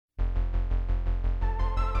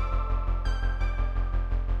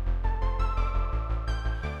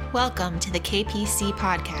Welcome to the KPC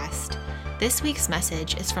podcast. This week's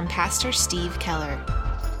message is from Pastor Steve Keller.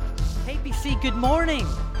 KPC, good morning.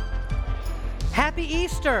 Happy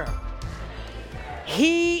Easter.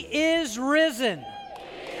 He is risen.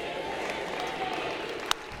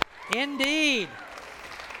 Indeed.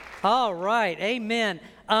 All right, amen.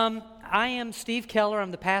 I am Steve Keller.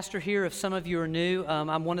 I'm the pastor here. If some of you are new,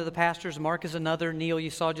 I'm one of the pastors. Mark is another. Neil, you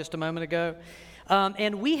saw just a moment ago.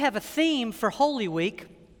 And we have a theme for Holy Week.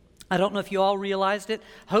 I don't know if you all realized it.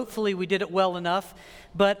 Hopefully we did it well enough.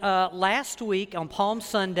 But last week on Palm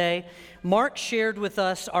Sunday, Mark shared with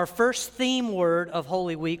us our first theme word of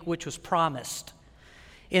Holy Week, which was promised.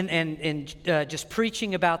 And just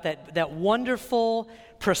preaching about that wonderful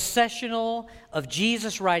processional of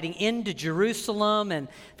Jesus riding into Jerusalem and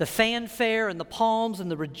the fanfare and the palms and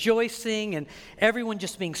the rejoicing and everyone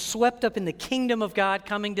just being swept up in the kingdom of God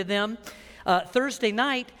coming to them. Thursday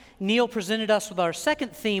night, Neil presented us with our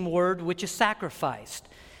second theme word, which is sacrificed.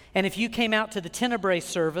 And if you came out to the Tenebrae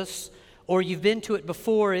service, or you've been to it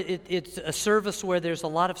before, it's a service where there's a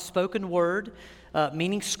lot of spoken word,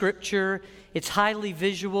 meaning scripture. It's highly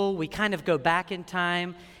visual. We kind of go back in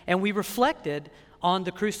time, and we reflected on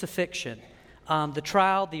the crucifixion, the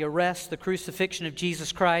trial, the arrest, the crucifixion of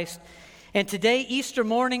Jesus Christ. And today, Easter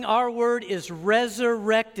morning, our word is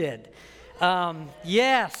resurrected.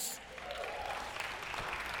 Yes.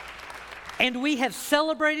 And we have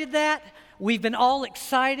celebrated that. We've been all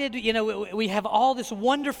excited. You know, we have all this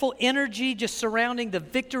wonderful energy just surrounding the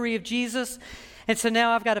victory of Jesus. And so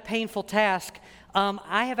now I've got a painful task.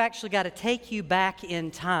 I have actually got to take you back in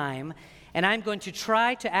time, and I'm going to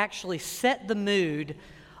try to actually set the mood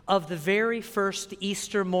of the very first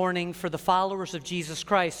Easter morning for the followers of Jesus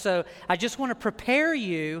Christ. So I just want to prepare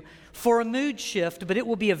you for a mood shift, but it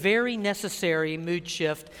will be a very necessary mood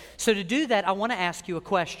shift. So to do that, I want to ask you a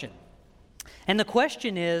question. And the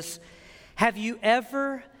question is, have you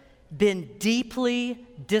ever been deeply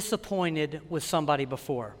disappointed with somebody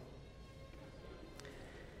before?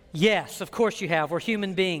 Yes, of course you have. We're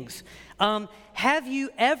human beings. Have you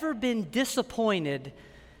ever been disappointed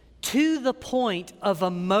to the point of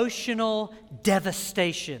emotional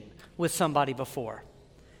devastation with somebody before?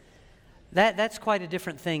 That's quite a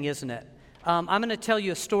different thing, isn't it? I'm going to tell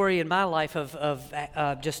you a story in my life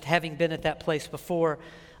of just having been at that place before.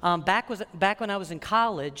 Back when I was in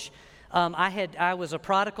college, I was a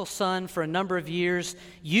prodigal son for a number of years.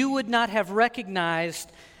 You would not have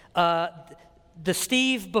recognized the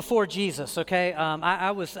Steve before Jesus. Okay, I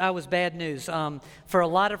was bad news for a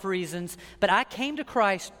lot of reasons. But I came to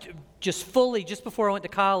Christ just fully just before I went to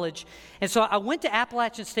college, and so I went to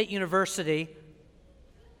Appalachian State University.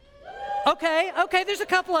 Okay, there's a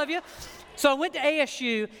couple of you. So I went to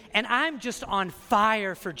ASU, and I'm just on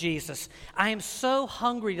fire for Jesus. I am so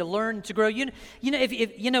hungry to learn, to grow. You know,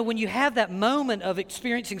 if when you have that moment of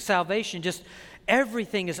experiencing salvation, just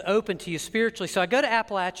everything is open to you spiritually. So I go to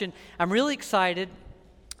Appalachian. I'm really excited,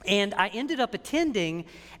 and I ended up attending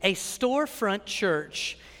a storefront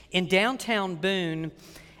church in downtown Boone,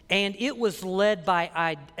 and it was led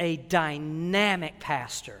by a dynamic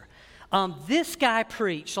pastor. This guy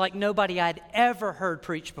preached like nobody I'd ever heard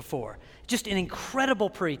preach before. Just an incredible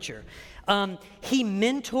preacher. He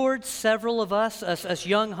mentored several of us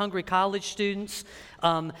young, hungry college students,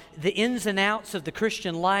 the ins and outs of the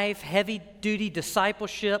Christian life, heavy-duty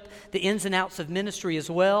discipleship, the ins and outs of ministry as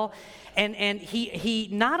well. And he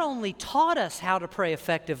not only taught us how to pray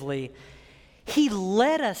effectively, he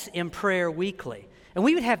led us in prayer weekly. And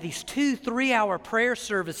we would have these 2-3 hour prayer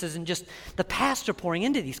services and just the pastor pouring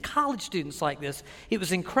into these college students like this. It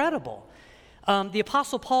was incredible. The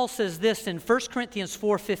Apostle Paul says this in 1 Corinthians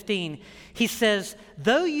 4:15. He says,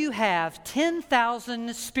 though you have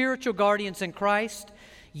 10,000 spiritual guardians in Christ,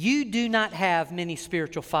 you do not have many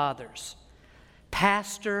spiritual fathers.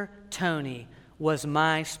 Pastor Tony was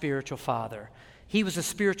my spiritual father. He was a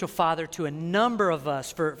spiritual father to a number of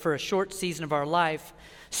us for a short season of our life.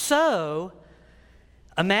 So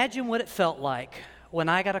imagine what it felt like when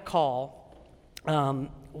I got a call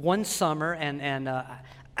one summer, and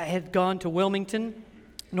I had gone to Wilmington,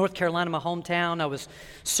 North Carolina, my hometown. I was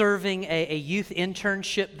serving a youth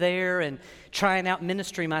internship there and trying out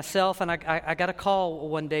ministry myself, and I got a call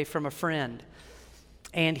one day from a friend,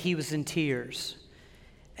 and he was in tears.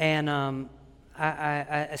 And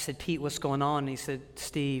I said, Pete, what's going on? And he said,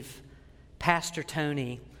 Steve, Pastor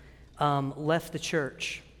Tony left the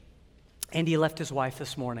church. And he left his wife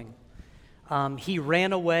this morning. He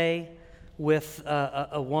ran away with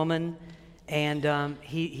a woman, and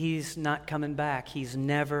he's not coming back. He's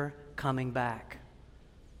never coming back.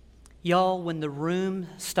 Y'all, when the room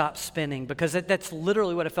stopped spinning, because that's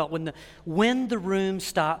literally what I felt. When the room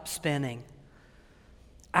stopped spinning,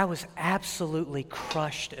 I was absolutely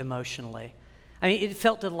crushed emotionally. I mean, it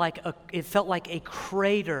felt like a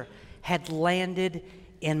crater had landed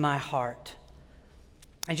in my heart.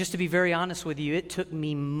 And just to be very honest with you, it took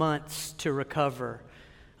me months to recover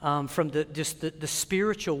from the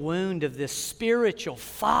spiritual wound of this spiritual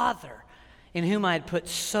father in whom I had put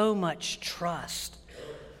so much trust.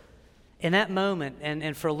 In that moment,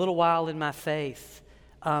 and for a little while in my faith,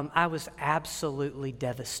 I was absolutely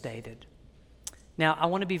devastated. Now, I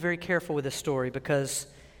want to be very careful with this story because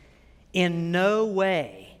in no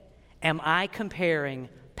way am I comparing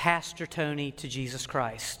Pastor Tony to Jesus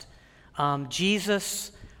Christ.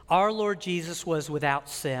 Jesus, our Lord Jesus, was without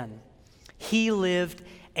sin. He lived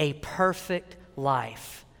a perfect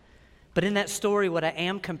life. But in that story, what I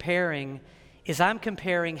am comparing is I'm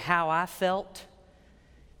comparing how I felt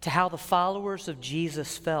to how the followers of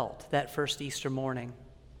Jesus felt that first Easter morning.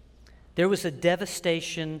 There was a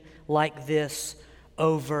devastation like this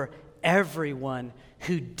over everyone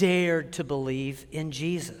who dared to believe in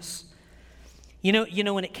Jesus. You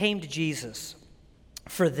know, when it came to Jesus,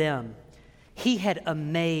 for them, he had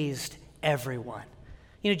amazed everyone.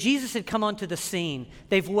 You know, Jesus had come onto the scene.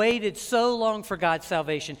 They've waited so long for God's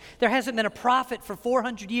salvation. There hasn't been a prophet for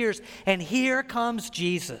 400 years, and here comes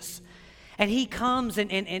Jesus. And he comes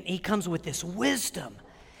and he comes with this wisdom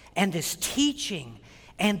and this teaching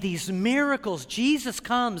and these miracles. Jesus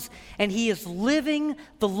comes and he is living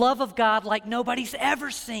the love of God like nobody's ever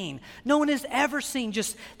seen. No one has ever seen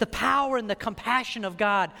just the power and the compassion of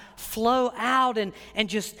God flow out and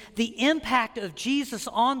just the impact of Jesus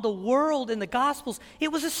on the world in the Gospels.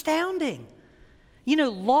 It was astounding. You know,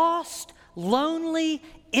 lost, lonely,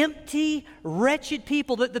 empty, wretched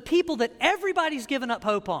people, the people that everybody's given up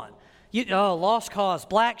hope on. Lost cause,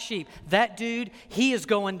 black sheep, that dude, he is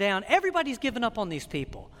going down. Everybody's given up on these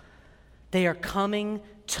people. They are coming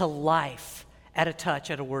to life at a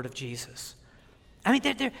touch, at a word of Jesus. I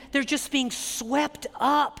mean, they're just being swept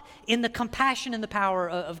up in the compassion and the power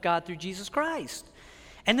of God through Jesus Christ.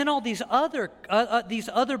 And then all these other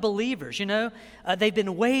believers, they've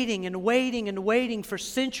been waiting and waiting and waiting for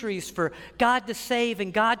centuries for God to save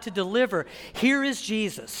and God to deliver. Here is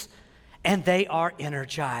Jesus. And they are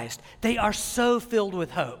energized. They are so filled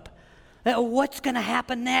with hope. What's going to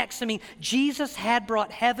happen next? I mean, Jesus had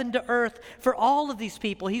brought heaven to earth for all of these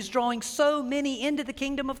people. He's drawing so many into the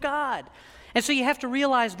kingdom of God. And so you have to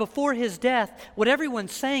realize before his death, what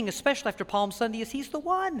everyone's saying, especially after Palm Sunday, is he's the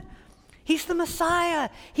one. He's the Messiah.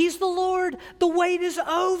 He's the Lord. The wait is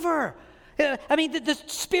over. I mean, the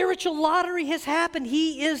spiritual lottery has happened.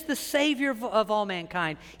 He is the Savior of all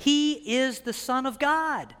mankind. He is the Son of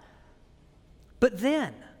God. But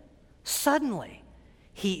then, suddenly,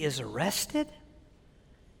 he is arrested,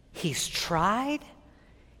 he's tried,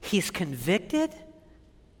 he's convicted,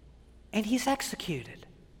 and he's executed.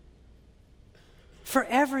 For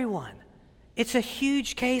everyone, it's a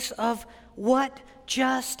huge case of what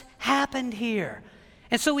just happened here.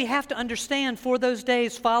 And so we have to understand for those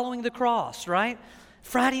days following the cross, right?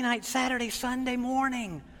 Friday night, Saturday, Sunday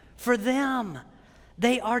morning, for them,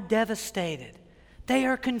 they are devastated. They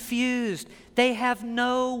are confused. They have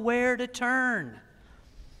nowhere to turn.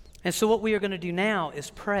 And so what we are going to do now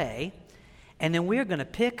is pray, and then we are going to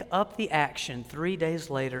pick up the action 3 days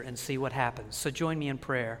later and see what happens. So join me in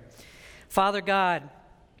prayer. Father God,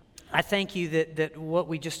 I thank you that what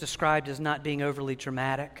we just described is not being overly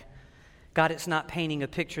dramatic. God, it's not painting a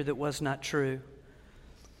picture that was not true.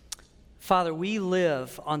 Father, we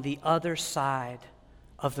live on the other side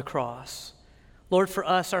of the cross. Lord, for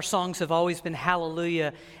us, our songs have always been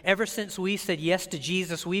hallelujah. Ever since we said yes to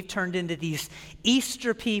Jesus, we've turned into these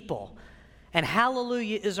Easter people. And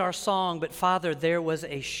hallelujah is our song. But Father, there was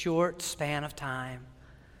a short span of time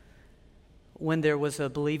when there was a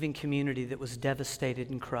believing community that was devastated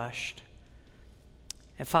and crushed.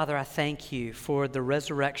 And Father, I thank you for the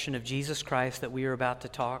resurrection of Jesus Christ that we are about to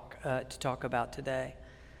talk about today.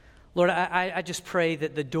 Lord, I just pray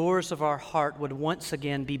that the doors of our heart would once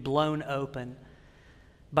again be blown open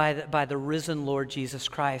by the risen Lord Jesus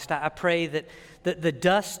Christ. I pray that the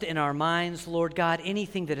dust in our minds, Lord God,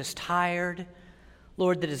 anything that is tired,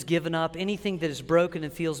 Lord, that is given up, anything that is broken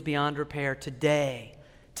and feels beyond repair, today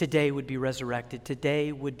would be resurrected.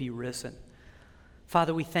 Today would be risen.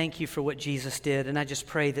 Father, we thank you for what Jesus did, and I just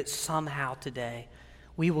pray that somehow today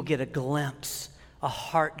we will get a glimpse, a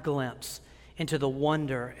heart glimpse, into the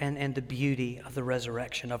wonder and the beauty of the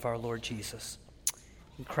resurrection of our Lord Jesus.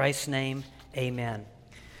 In Christ's name, amen.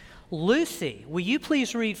 Lucy, will you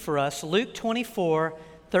please read for us Luke 24,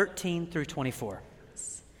 13 through 24?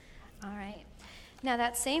 Now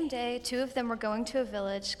that same day, 2 of them were going to a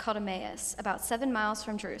village called Emmaus, about 7 miles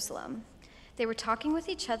from Jerusalem. They were talking with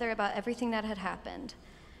each other about everything that had happened.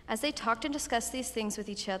 As they talked and discussed these things with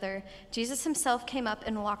each other, Jesus himself came up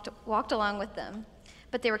and walked along with them,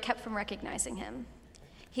 but they were kept from recognizing him.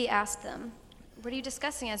 He asked them, "What are you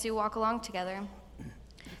discussing as you walk along together?"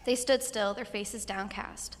 They stood still, their faces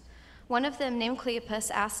downcast. One of them, named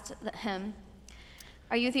Cleopas, asked him,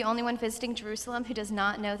 "Are you the only one visiting Jerusalem who does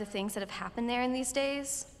not know the things that have happened there in these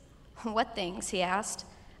days?" "What things?" he asked.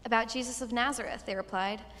 "About Jesus of Nazareth," they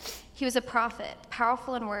replied. "He was a prophet,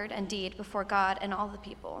 powerful in word and deed before God and all the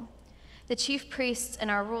people. The chief priests and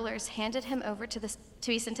our rulers handed him over to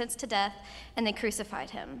be sentenced to death, and they crucified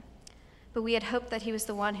him. But we had hoped that he was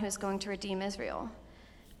the one who was going to redeem Israel.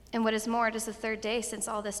 And what is more, it is the 3rd day since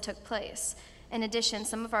all this took place. In addition,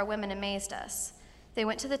 some of our women amazed us. They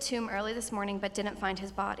went to the tomb early this morning but didn't find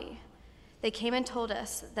his body. They came and told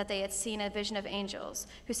us that they had seen a vision of angels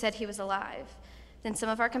who said he was alive. Then some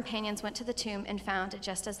of our companions went to the tomb and found it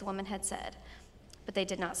just as the woman had said, but they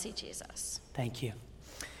did not see Jesus." Thank you.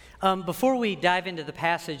 Before we dive into the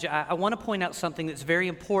passage, I want to point out something that's very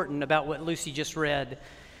important about what Lucy just read.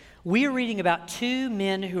 We are reading about 2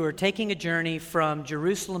 men who are taking a journey from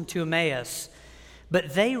Jerusalem to Emmaus,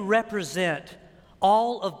 but they represent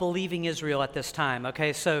all of believing Israel at this time,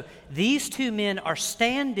 okay? So these 2 men are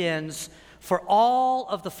stand-ins for all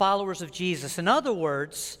of the followers of Jesus. In other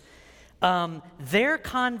words, their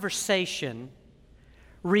conversation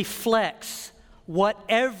reflects what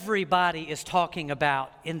everybody is talking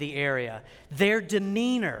about in the area. Their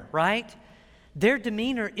demeanor, right? Their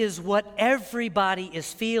demeanor is what everybody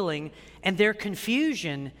is feeling, and their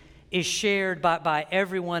confusion is shared by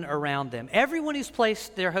everyone around them. Everyone who's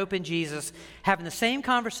placed their hope in Jesus, having the same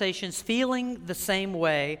conversations, feeling the same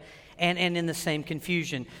way, and in the same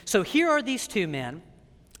confusion. So here are these 2 men,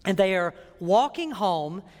 and they are walking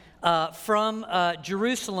home from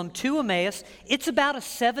Jerusalem to Emmaus. It's about a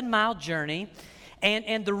 7-mile journey.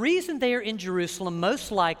 And the reason they are in Jerusalem,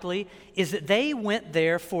 most likely, is that they went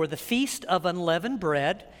there for the Feast of Unleavened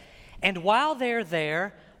Bread. And while they're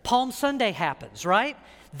there, Palm Sunday happens, right?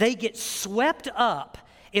 They get swept up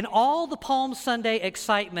in all the Palm Sunday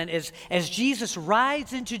excitement as Jesus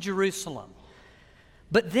rides into Jerusalem.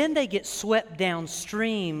 But then they get swept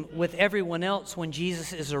downstream with everyone else when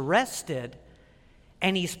Jesus is arrested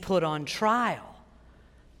and he's put on trial.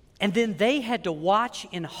 And then they had to watch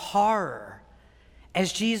in horror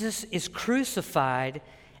as Jesus is crucified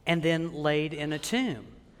and then laid in a tomb.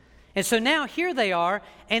 And so now here they are,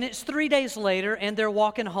 and it's 3 days later, and they're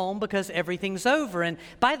walking home because everything's over. And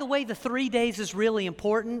by the way, the 3 days is really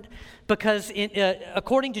important because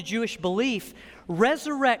according to Jewish belief,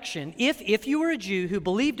 resurrection, if you were a Jew who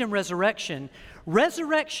believed in resurrection,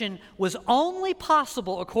 resurrection was only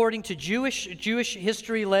possible according to Jewish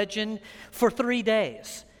history legend for 3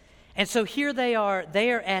 days. And so here they are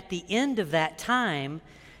at the end of that time,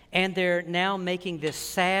 and they're now making this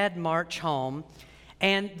sad march home.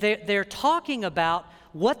 And they're talking about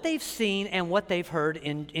what they've seen and what they've heard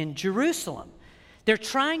in Jerusalem. They're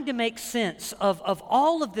trying to make sense of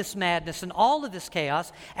all of this madness and all of this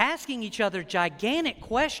chaos, asking each other gigantic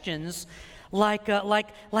questions like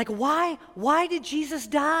why did Jesus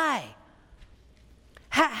die?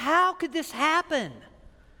 How could this happen?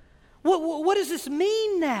 What does this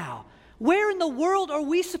mean now? Where in the world are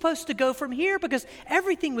we supposed to go from here? Because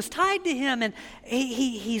everything was tied to him and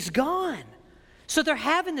he's gone. So they're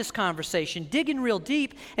having this conversation, digging real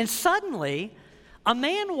deep, and suddenly a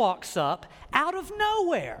man walks up out of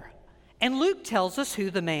nowhere. And Luke tells us who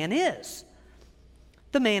the man is.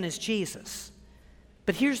 The man is Jesus.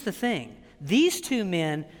 But here's the thing. These 2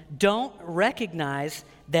 men don't recognize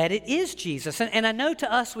that it is Jesus. And I know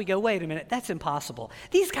to us we go, wait a minute, that's impossible.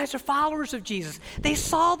 These guys are followers of Jesus. They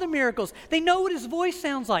saw the miracles. They know what his voice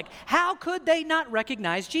sounds like. How could they not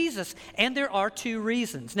recognize Jesus? And there are 2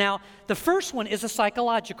 reasons. Now, the first one is a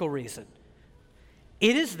psychological reason.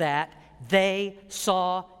 It is that they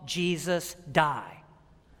saw Jesus die.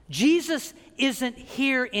 Jesus isn't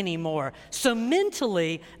here anymore. So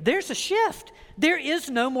mentally, there's a shift. There is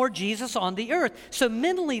no more Jesus on the earth. So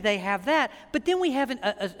mentally they have that. But then we have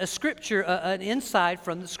a scripture, an insight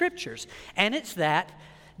from the scriptures. And it's that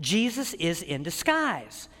Jesus is in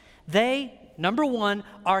disguise. They, number one,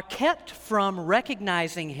 are kept from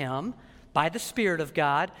recognizing him by the Spirit of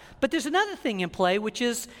God. But there's another thing in play, which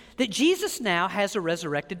is that Jesus now has a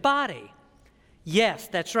resurrected body. Yes,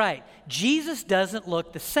 that's right. Jesus doesn't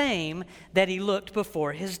look the same that he looked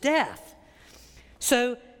before his death.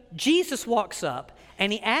 So Jesus walks up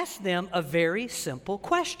and he asks them a very simple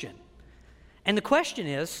question. And the question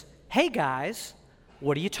is, hey guys,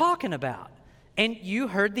 what are you talking about? And you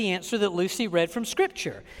heard the answer that Lucy read from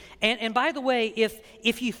Scripture. And by the way,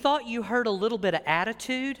 if you thought you heard a little bit of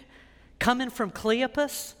attitude coming from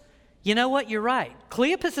Cleopas, you know what? You're right.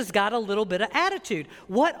 Cleopas has got a little bit of attitude.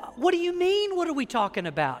 What do you mean? What are we talking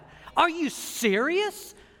about? Are you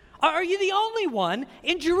serious? Are you the only one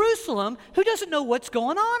in Jerusalem who doesn't know what's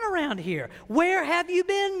going on around here? Where have you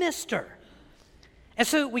been, mister? And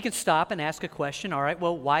so we can stop and ask a question. All right,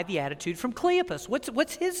 well, why the attitude from Cleopas?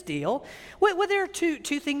 What's his deal? Well, there are two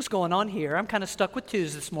things going on here. I'm kind of stuck with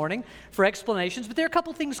twos this morning for explanations, but there are a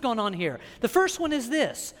couple things going on here. The first one is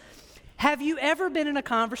this. Have you ever been in a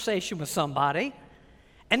conversation with somebody,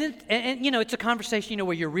 and it's a conversation,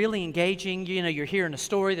 where you're really engaging, you're hearing a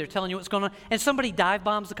story, they're telling you what's going on, and somebody dive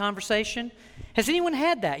bombs the conversation? Has anyone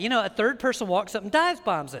had that? A third person walks up and dive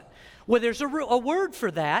bombs it. Well, there's a word for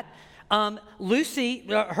that. Lucy,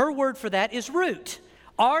 her word for that is root.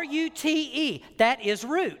 R-U-T-E. That is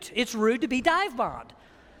root. It's rude to be dive bombed.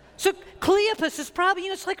 So Cleopas is probably,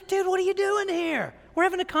 it's like, dude, what are you doing here? We're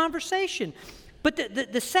having a conversation. But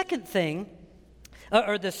the second thing,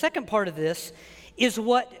 or the second part of this, is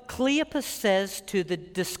what Cleopas says to the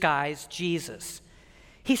disguised Jesus.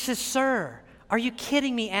 He says, "Sir, are you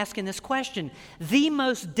kidding me asking this question? The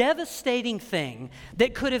most devastating thing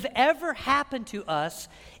that could have ever happened to us,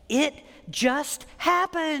 it just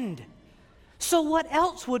happened. So what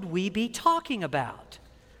else would we be talking about?"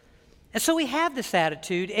 And so we have this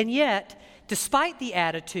attitude, and yet, despite the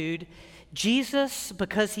attitude, Jesus,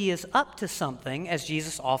 because he is up to something, as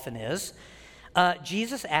Jesus often is,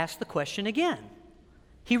 Jesus asks the question again.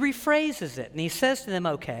 He rephrases it, and he says to them,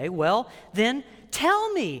 "Okay, well, then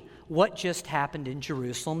tell me what just happened in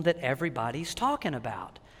Jerusalem that everybody's talking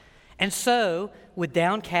about." And so, with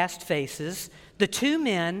downcast faces, the two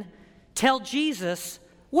men tell Jesus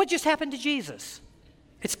what just happened to Jesus.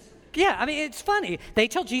 It's funny. They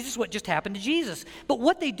tell Jesus what just happened to Jesus. But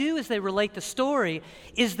what they do is they relate the story,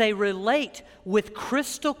 is they relate with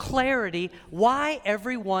crystal clarity why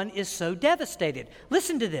everyone is so devastated.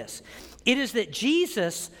 Listen to this. It is that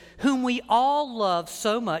Jesus, whom we all love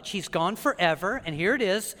so much, he's gone forever, and here it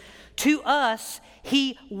is, to us,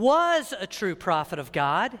 he was a true prophet of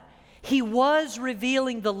God. He was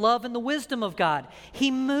revealing the love and the wisdom of God. He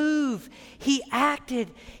moved, he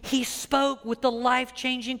acted, he spoke with the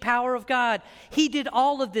life-changing power of God. He did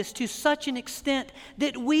all of this to such an extent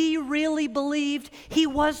that we really believed he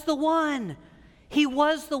was the one. He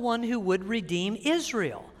was the one who would redeem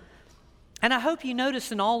Israel. And I hope you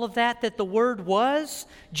notice in all of that the word "was"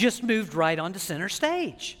 just moved right onto center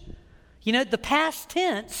stage. The past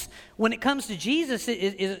tense, when it comes to Jesus,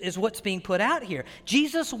 is what's being put out here.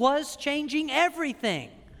 Jesus was changing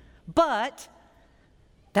everything. But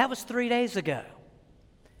that was 3 days ago.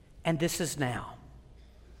 And this is now.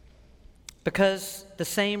 Because the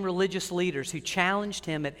same religious leaders who challenged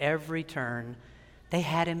him at every turn, they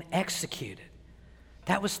had him executed.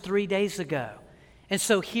 That was 3 days ago. And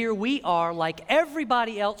so here we are like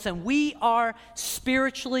everybody else, and we are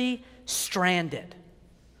spiritually stranded.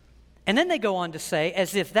 And then they go on to say,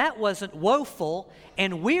 as if that wasn't woeful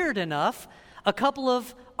and weird enough, a couple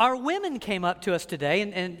of our women came up to us today,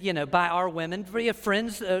 and by our women, we have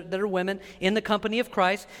friends that are women in the company of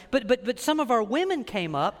Christ, but some of our women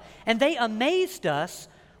came up, and they amazed us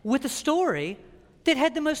with a story that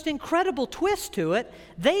had the most incredible twist to it.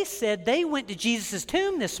 They said they went to Jesus'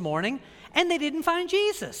 tomb this morning, and they didn't find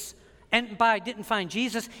Jesus. And by didn't find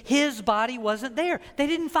Jesus, his body wasn't there. They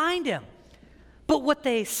didn't find him. But what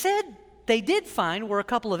they said they did find were a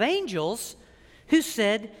couple of angels who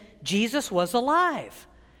said Jesus was alive.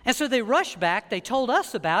 And so they rushed back, they told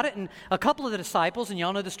us about it, and a couple of the disciples, and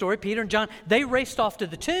y'all know the story, Peter and John, they raced off to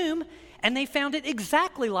the tomb, and they found it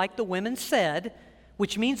exactly like the women said,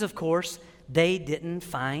 which means, of course, they didn't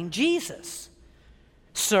find Jesus.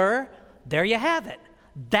 Sir, there you have it.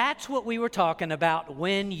 That's what we were talking about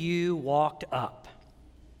when you walked up.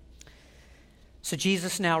 So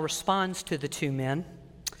Jesus now responds to the two men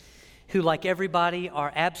who, like everybody,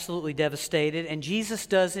 are absolutely devastated, and Jesus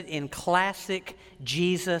does it in classic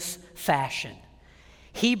Jesus fashion.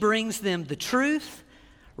 He brings them the truth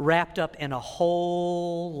wrapped up in a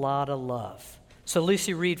whole lot of love. So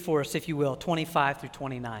Lucy, read for us, if you will, 25 through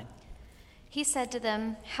 29. He said to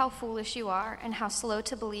them, "How foolish you are, and how slow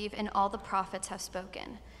to believe in all the prophets have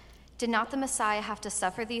spoken. Did not the Messiah have to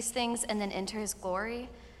suffer these things and then enter his glory?"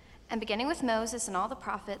 And beginning with Moses and all the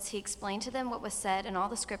prophets, he explained to them what was said in all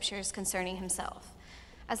the scriptures concerning himself.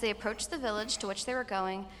 As they approached the village to which they were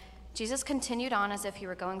going, Jesus continued on as if he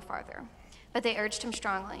were going farther. But they urged him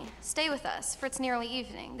strongly, "Stay with us, for it's nearly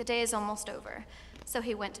evening. The day is almost over." So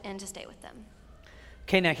he went in to stay with them.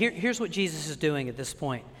 Okay, now here's what Jesus is doing at this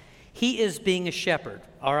point. He is being a shepherd,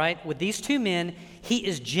 all right? With these two men, he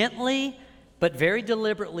is gently but very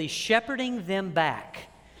deliberately shepherding them back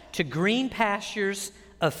to green pastures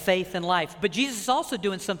of faith and life. But Jesus is also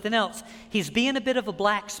doing something else. He's being a bit of a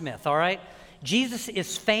blacksmith, all right? Jesus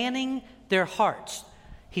is fanning their hearts.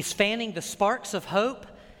 He's fanning the sparks of hope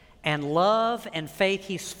and love and faith.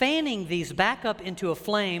 He's fanning these back up into a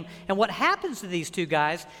flame. And what happens to these two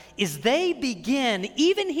guys is they begin,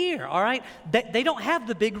 even here, all right? They don't have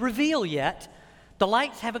the big reveal yet. The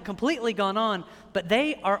lights haven't completely gone on, but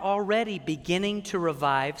they are already beginning to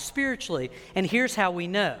revive spiritually. And here's how we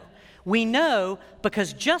know. We know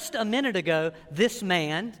because just a minute ago, this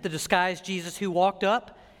man, the disguised Jesus who walked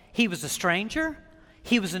up, he was a stranger,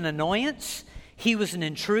 he was an annoyance, he was an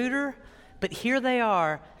intruder, but here they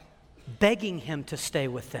are begging him to stay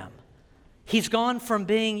with them. He's gone from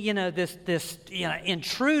being, this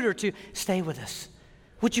intruder to stay with us.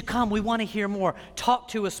 Would you come? We want to hear more. Talk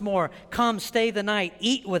to us more. Come, stay the night.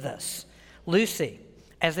 Eat with us. Lucy,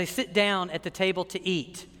 as they sit down at the table to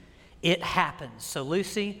eat, it happens. So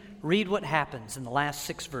Lucy, read what happens in the last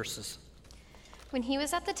 6 verses. When he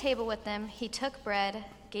was at the table with them, he took bread,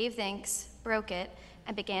 gave thanks, broke it,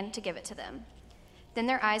 and began to give it to them. Then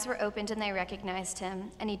their eyes were opened and they recognized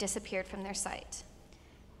him, and he disappeared from their sight.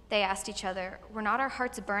 They asked each other, "Were not our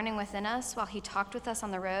hearts burning within us while he talked with us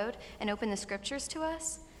on the road and opened the scriptures to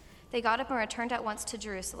us?" They got up and returned at once to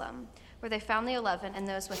Jerusalem, where they found the 11 and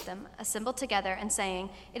those with them assembled together and saying,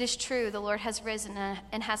 "It is true, the Lord has risen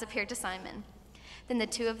and has appeared to Simon." Then the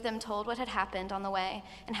 2 of them told what had happened on the way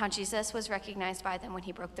and how Jesus was recognized by them when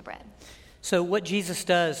he broke the bread. So what Jesus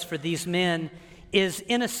does for these men is,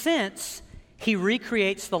 in a sense, he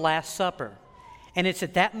recreates the Last Supper. And it's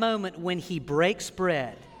at that moment when he breaks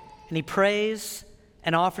bread and he prays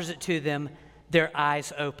and offers it to them, their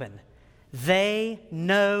eyes open. They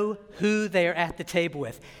know who they are at the table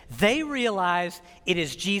with. They realize it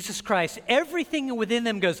is Jesus Christ. Everything within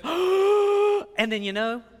them goes, and then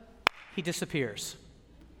he disappears.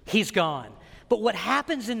 He's gone. But what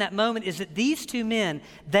happens in that moment is that these 2 men,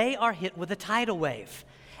 they are hit with a tidal wave.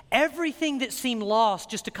 Everything that seemed lost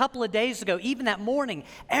just a couple of days ago, even that morning,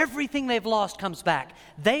 everything they've lost comes back.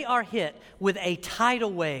 They are hit with a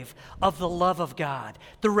tidal wave of the love of God,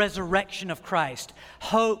 the resurrection of Christ.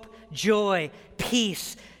 Hope, joy,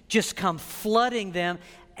 peace just come flooding them.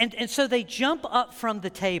 And so they jump up from the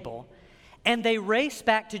table and they race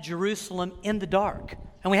back to Jerusalem in the dark.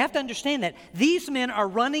 And we have to understand that these men are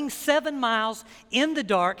running 7 miles in the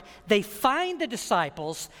dark. They find the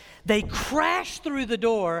disciples. They crash through the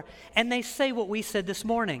door, and they say what we said this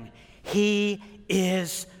morning. He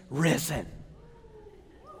is risen.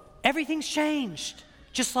 Everything's changed,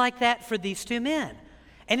 just like that for these 2 men.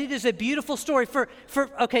 And it is a beautiful story.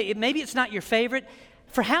 Okay, maybe it's not your favorite.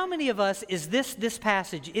 For how many of us is this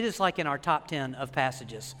passage, it is like in our top 10 of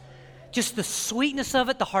passages. Just the sweetness of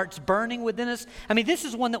it, the heart's burning within us. I mean, this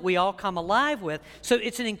is one that we all come alive with. So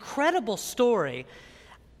it's an incredible story.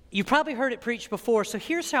 You've probably heard it preached before, so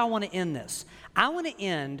here's how I want to end this. I want to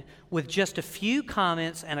end with just a few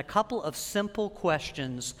comments and a couple of simple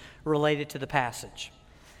questions related to the passage.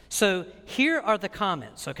 So here are the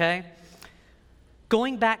comments, okay?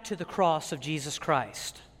 Going back to the cross of Jesus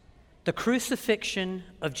Christ, the crucifixion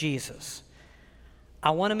of Jesus. I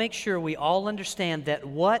want to make sure we all understand that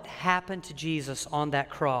what happened to Jesus on that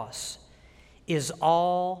cross is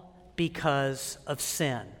all because of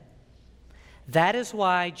sin. That is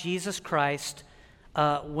why Jesus Christ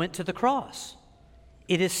went to the cross.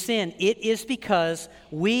 It is sin. It is because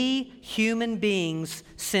we human beings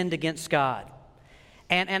sinned against God.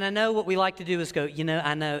 And I know what we like to do is go,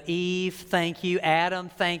 I know, Eve, thank you. Adam,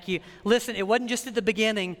 thank you. Listen, it wasn't just at the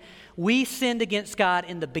beginning. We sinned against God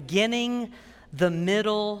in the beginning, the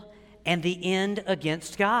middle, and the end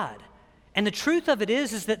against God. And the truth of it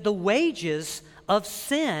is that the wages of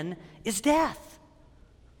sin is death.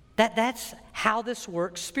 That's how this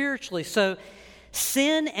works spiritually. So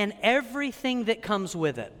sin and everything that comes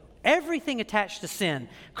with it, everything attached to sin,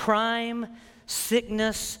 crime,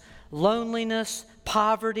 sickness, loneliness,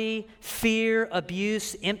 poverty, fear,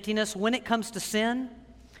 abuse, emptiness, when it comes to sin,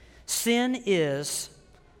 sin is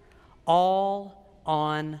all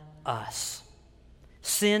on us.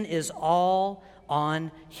 Sin is all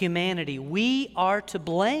on humanity. We are to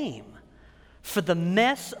blame for the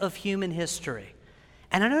mess of human history.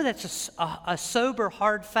 And I know that's a sober,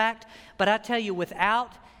 hard fact, but I tell you,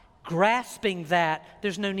 without grasping that,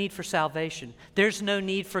 there's no need for salvation. There's no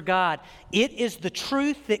need for God. It is the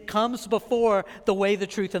truth that comes before the way, the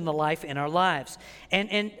truth, and the life in our lives.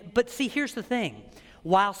 But see, here's the thing.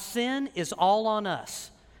 While sin is all on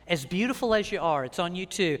us, as beautiful as you are, it's on you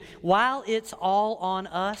too. While it's all on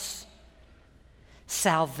us,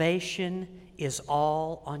 salvation is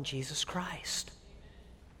all on Jesus Christ.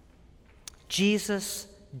 Jesus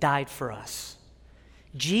died for us.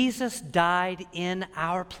 Jesus died in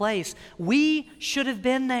our place. We should have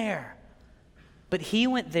been there. But he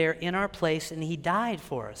went there in our place and he died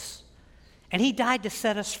for us. And he died to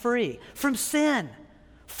set us free from sin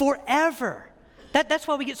forever. That's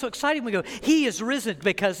why we get so excited when we go, he is risen,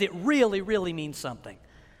 because it really, really means something.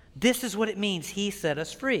 This is what it means. He set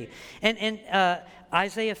us free. And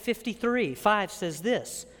Isaiah 53:5 says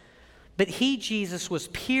this, "But he, Jesus, was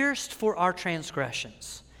pierced for our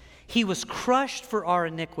transgressions. He was crushed for our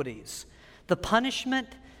iniquities. The punishment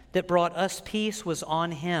that brought us peace was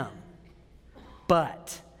on him.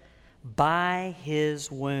 But by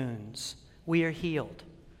his wounds we are healed.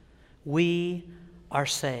 We are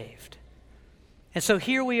saved." And so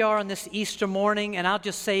here we are on this Easter morning, and I'll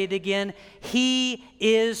just say it again. He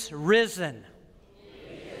is risen.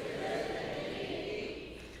 He is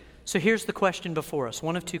risen. So here's the question before us,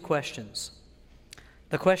 one of two questions.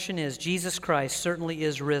 The question is, Jesus Christ certainly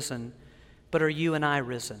is risen, but are you and I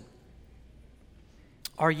risen?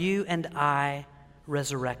 Are you and I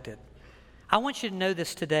resurrected? I want you to know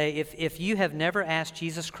this today. If you have never asked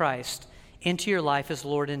Jesus Christ into your life as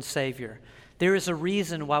Lord and Savior, there is a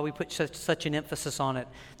reason why we put such an emphasis on it.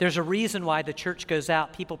 There's a reason why the church goes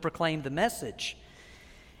out, people proclaim the message.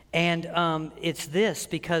 And it's this,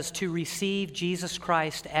 because to receive Jesus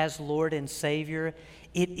Christ as Lord and Savior,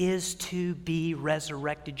 it is to be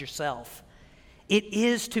resurrected yourself. It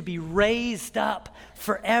is to be raised up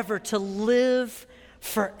forever, to live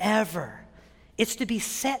forever. It's to be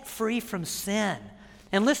set free from sin.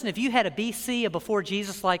 And listen, if you had a BC, a before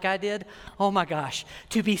Jesus like I did, oh my gosh,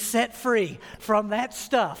 to be set free from that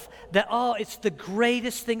stuff, it's the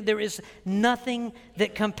greatest thing. There is nothing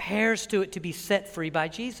that compares to it, to be set free by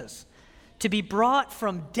Jesus. To be brought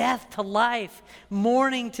from death to life,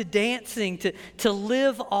 mourning to dancing, to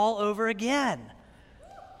live all over again.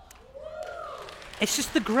 It's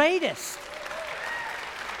just the greatest.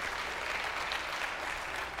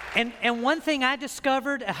 And one thing I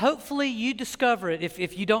discovered, hopefully you discover it.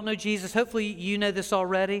 If you don't know Jesus, hopefully you know this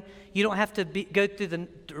already. You don't have to go through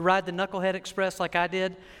ride the Knucklehead Express like I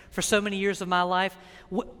did for so many years of my life.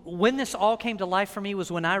 When this all came to life for me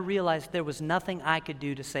was when I realized there was nothing I could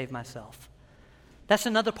do to save myself. That's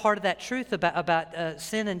another part of that truth about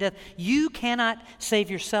sin and death. You cannot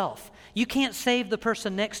save yourself. You can't save the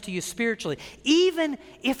person next to you spiritually. Even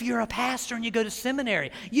if you're a pastor and you go to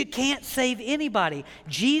seminary, you can't save anybody.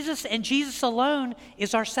 Jesus and Jesus alone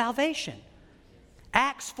is our salvation.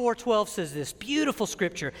 Acts 4:12 says this, beautiful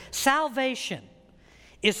scripture. Salvation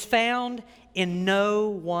is found in no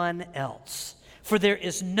one else. For there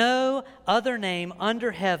is no other name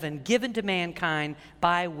under heaven given to mankind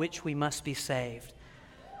by which we must be saved.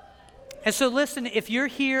 And so listen, if you're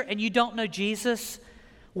here and you don't know Jesus,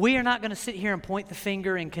 we are not going to sit here and point the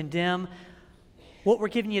finger and condemn. What we're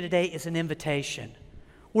giving you today is an invitation.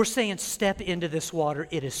 We're saying step into this water.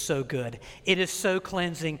 It is so good. It is so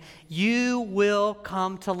cleansing. You will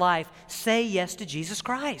come to life. Say yes to Jesus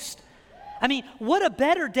Christ. I mean, what a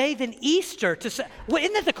better day than Easter to say. Well,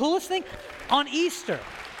 isn't that the coolest thing? On Easter.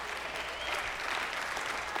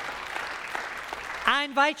 I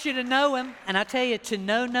invite you to know him, and I tell you, to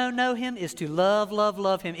know him is to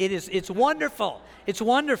love him. It's wonderful. It's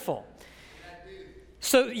wonderful.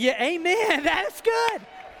 So, yeah, amen. That's good.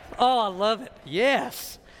 Oh, I love it.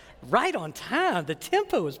 Yes. Right on time. The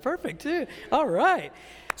tempo is perfect, too. All right.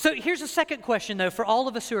 So here's a second question, though, for all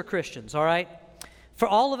of us who are Christians, all right? For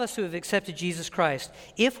all of us who have accepted Jesus Christ,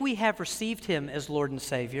 if we have received him as Lord and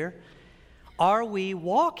Savior, are we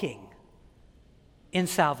walking in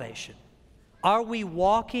salvation? Are we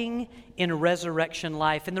walking in resurrection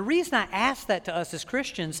life? And the reason I ask that to us as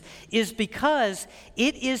Christians is because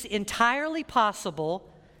it is entirely possible,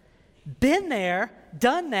 been there,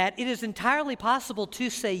 done that, it is entirely possible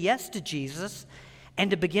to say yes to Jesus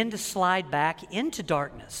and to begin to slide back into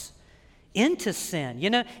darkness, into sin.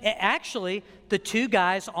 You know, actually, the two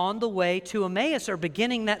guys on the way to Emmaus are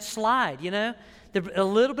beginning that slide, you know. A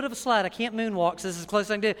little bit of a slide. I can't moonwalk, so this is as close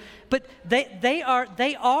as I can do. But they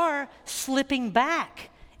are slipping back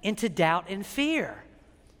into doubt and fear.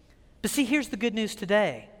 But see, here's the good news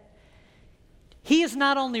today. He is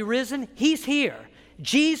not only risen, he's here.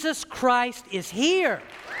 Jesus Christ is here.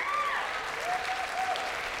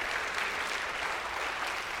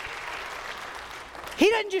 He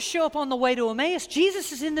doesn't just show up on the way to Emmaus.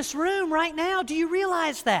 Jesus is in this room right now. Do you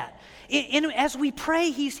realize that? As we pray,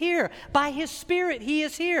 He's here. By His Spirit, He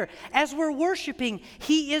is here. As we're worshiping,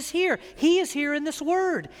 He is here. He is here in this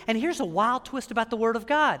Word. And here's a wild twist about the Word of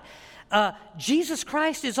God. Jesus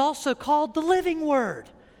Christ is also called the living Word.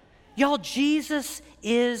 Y'all, Jesus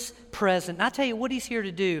is present. And I tell you what He's here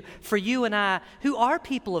to do for you and I, who are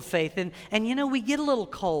people of faith. And you know, we get a little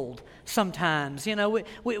cold sometimes. You know,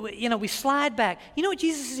 we slide back. You know what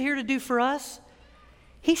Jesus is here to do for us?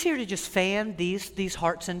 He's here to just fan these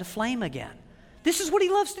hearts into flame again. This is what He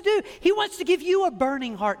loves to do. He wants to give you a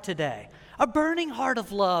burning heart today. A burning heart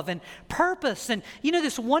of love and purpose. And you know,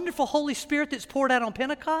 this wonderful Holy Spirit that's poured out on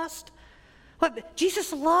Pentecost? But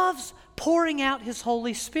Jesus loves pouring out His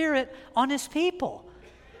Holy Spirit on His people.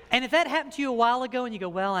 And if that happened to you a while ago and you go,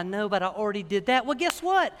 well, I know, but I already did that. Well, guess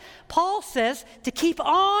what? Paul says to keep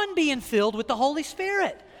on being filled with the Holy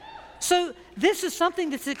Spirit. So this is something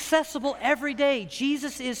that's accessible every day.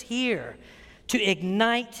 Jesus is here to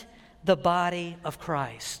ignite the body of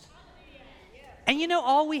Christ. And you know,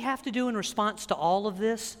 all we have to do in response to all of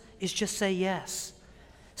this is just say yes.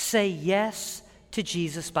 Say yes to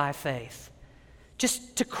Jesus by faith.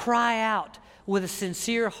 Just to cry out with a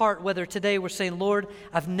sincere heart, whether today we're saying, Lord,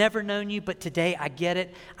 I've never known You, but today I get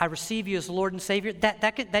it. I receive You as Lord and Savior.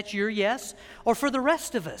 That's your yes. Or for the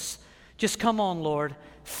rest of us, just come on, Lord.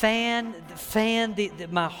 Fan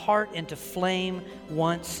my heart into flame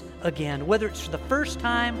once again. Whether it's for the first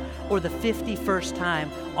time or the 51st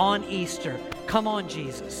time on Easter. Come on,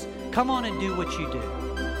 Jesus. Come on and do what You do.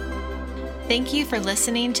 Thank you for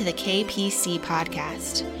listening to the KPC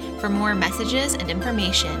podcast. For more messages and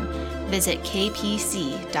information, visit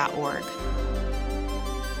kpc.org.